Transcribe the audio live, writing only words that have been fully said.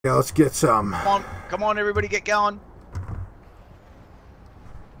Yeah, let's get some. Come on, everybody, get going.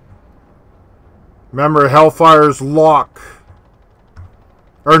 Remember, Hellfire's lock.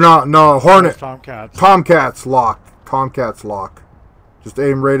 Or no, Hornet. Tomcat's lock. Tomcat's lock. Just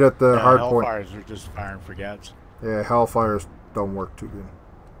aim right at the hard point. Hellfires are just fire and forgets. Yeah, Hellfires don't work too good.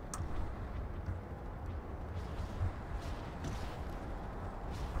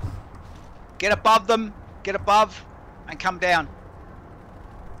 Get above them. Get above and come down.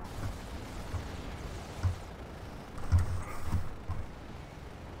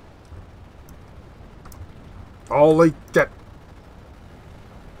 Holy shit.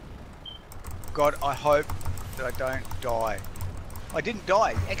 God, I hope that I don't die. I didn't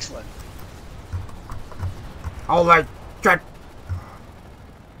die. Excellent. Holy shit.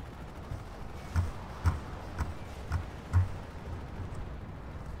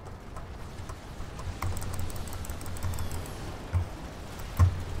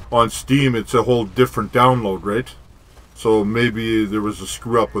 On Steam, it's a whole different download, right? So maybe there was a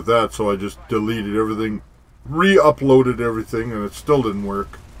screw up with that, so I just deleted everything, re-uploaded everything, and it still didn't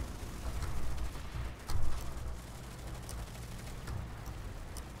work.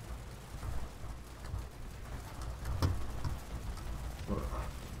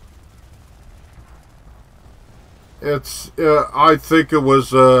 It's, I think it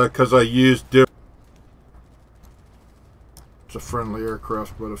was, because I used different... It's a friendly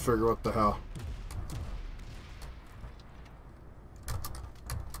aircraft, but I figure what the hell.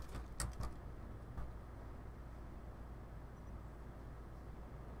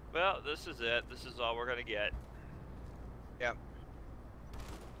 Well, this is it. This is all we're gonna get. Yep.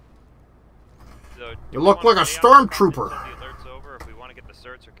 So, You look like a stormtrooper. The alert's over. If we want to get the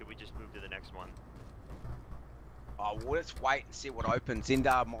certs, or could we just move to the next one? Oh, well, let's wait and see what opens.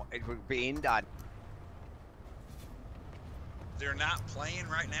 Indar, it would be Indar. They're not playing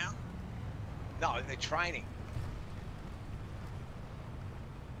right now? No, they're training.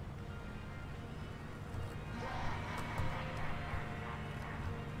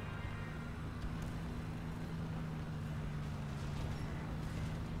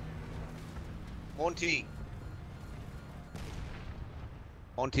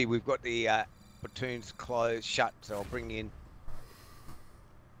 Monty, we've got the platoons closed, shut, so I'll bring you in.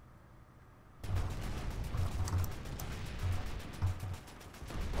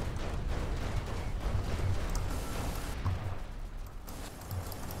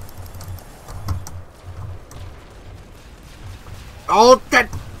 Oh, that.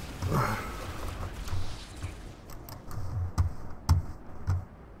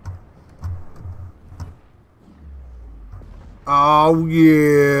 Oh,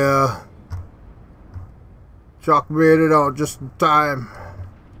 yeah. Chuck made it out just in time.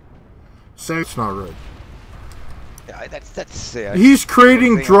 It's not right. Yeah, that's. He's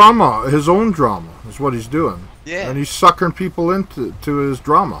creating drama, his own drama, is what he's doing. Yeah. And he's suckering people into his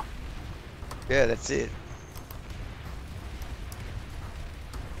drama. Yeah, that's it.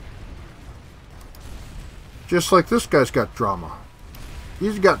 Just like this guy's got drama.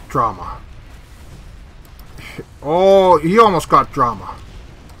 He's got drama. Oh, he almost got drama.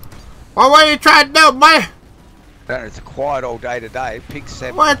 Well, what are you trying to do, boy? It's a quiet all day today. Pig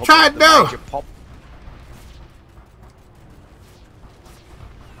 7. What are you trying to do?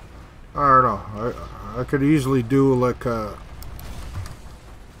 I don't know. I could easily do like a...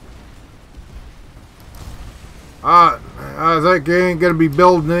 I think you ain't gonna be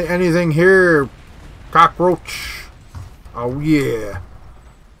building anything here, cockroach. Oh yeah.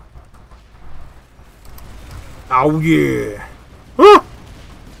 Oh yeah. Woo!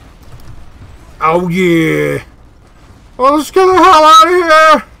 Oh yeah. Well, let's get the hell out of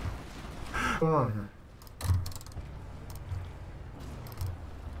here. What's going on here?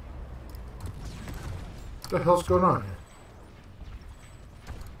 What the hell's going on here?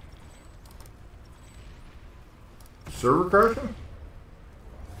 Server crashing?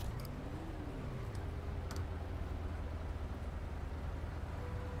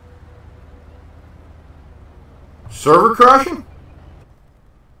 Server crashing?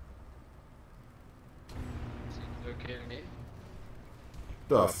 Okay to me.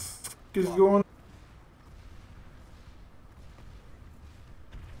 The f is going on?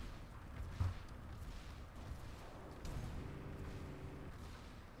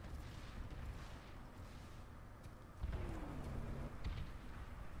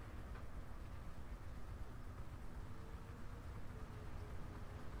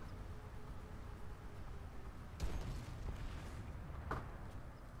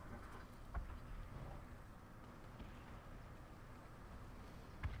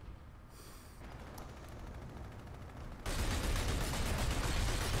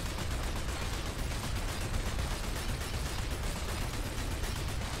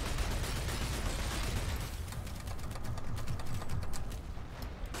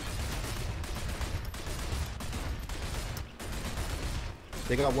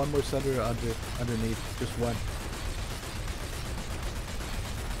 They got one more setter underneath. Just one.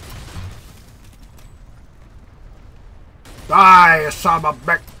 Die, you son of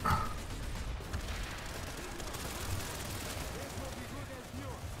a bitch!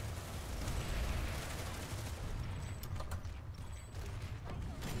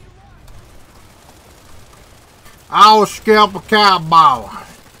 I was scalp a cowboy.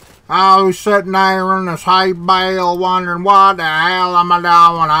 I was sitting there in this hay bale wondering what the hell am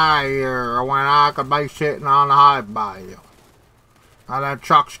I doing here when I could be sitting on the hay bale. And then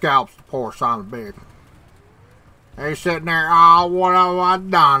Chuck scalps the poor son of a bitch. He's sitting there, oh, what have I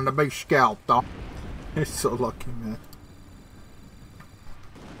done to be scalped on? He's so lucky, man.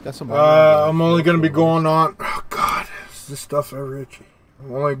 Got some. I'm only going to be going on. Oh, God. Is this stuff ever itchy?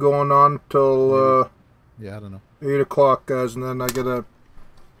 I'm only going on till yeah, I don't know. 8 o'clock, guys, and then I got to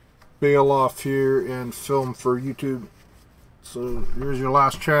bail off here and film for YouTube. So here's your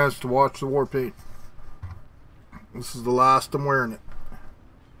last chance to watch the Warpaint. This is the last I'm wearing it.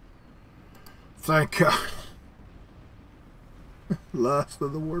 Thank God. Last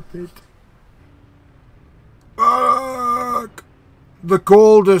of the Warpaint. Fuck! The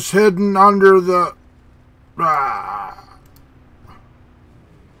gold is hidden under the... Ah.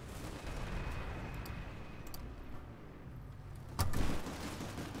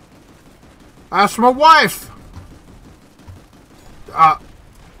 That's my wife!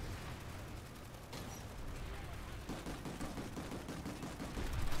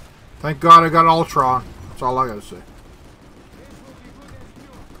 Thank God I got Ultron. That's all I gotta say.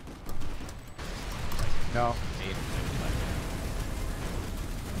 No.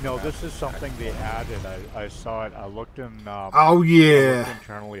 No, this is something they added. I saw it. I looked in. Oh yeah. I looked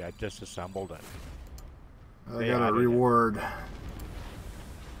internally, I disassembled it. I got a reward.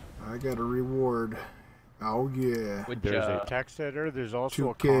 I got a reward. Oh yeah. There's a text editor. There's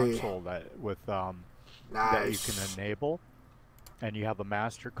also 2K. a console that with that you Nice. can enable, and you have a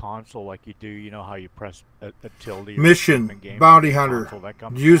master console like you do. You know how you press a tilde. or Mission something in game, Bounty there's a Hunter. console that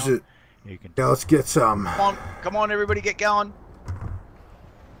comes Use down, it. and you can. Yeah, let's get some. Come on, everybody, get going.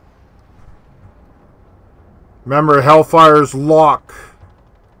 Remember, Hellfire's lock.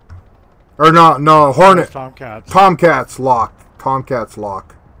 Or no, Hornet. Tomcats. Tomcat's lock. Tomcat's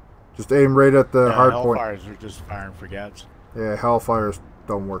lock. Just aim right at the hard point. Hellfires are just fire and forgets. Yeah, Hellfires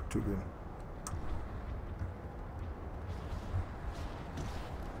don't work too good.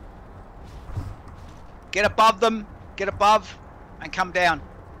 Get above them. Get above and come down.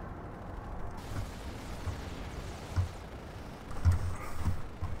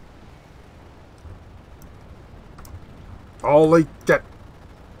 Holy shit.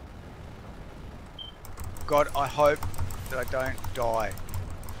 God, I hope that I don't die.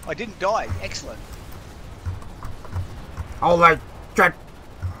 I didn't die. Excellent. Holy shit.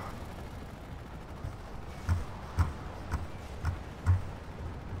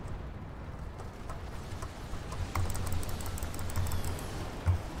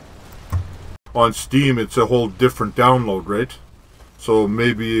 On Steam, it's a whole different download, right? So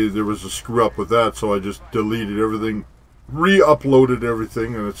maybe there was a screw up with that, so I just deleted everything, re-uploaded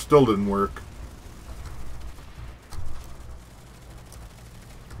everything, and it still didn't work.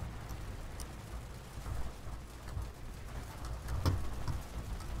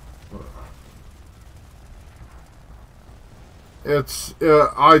 It's,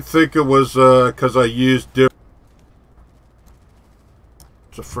 I think it was because I used different.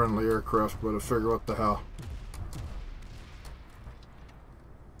 It's a friendly aircraft, but I figure what the hell.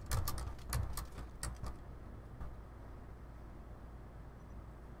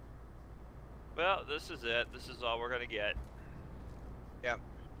 Well, this is it. This is all we're gonna get. Yep.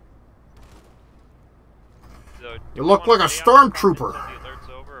 So, do You we look wanna like a stay on this front stormtrooper. until the alert's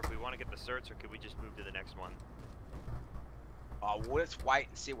over? If we want to get the certs, or could we just move to the next one? Oh, well, let's wait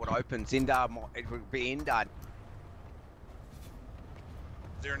and see what opens. Indar, it will be Indar.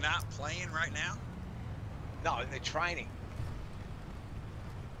 They're not playing right now? No, they're training.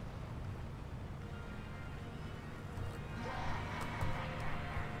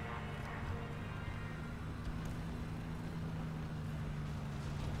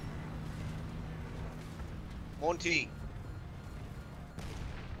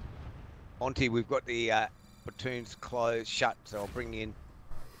 Monty, we've got the platoons closed, shut, so I'll bring you in.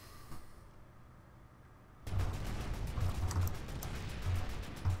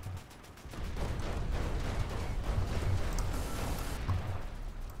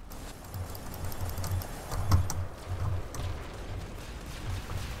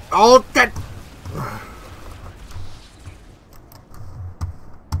 Oh, that.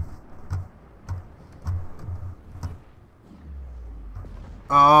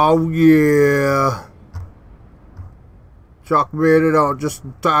 Oh yeah. Chuck made it out just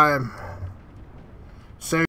in time. Same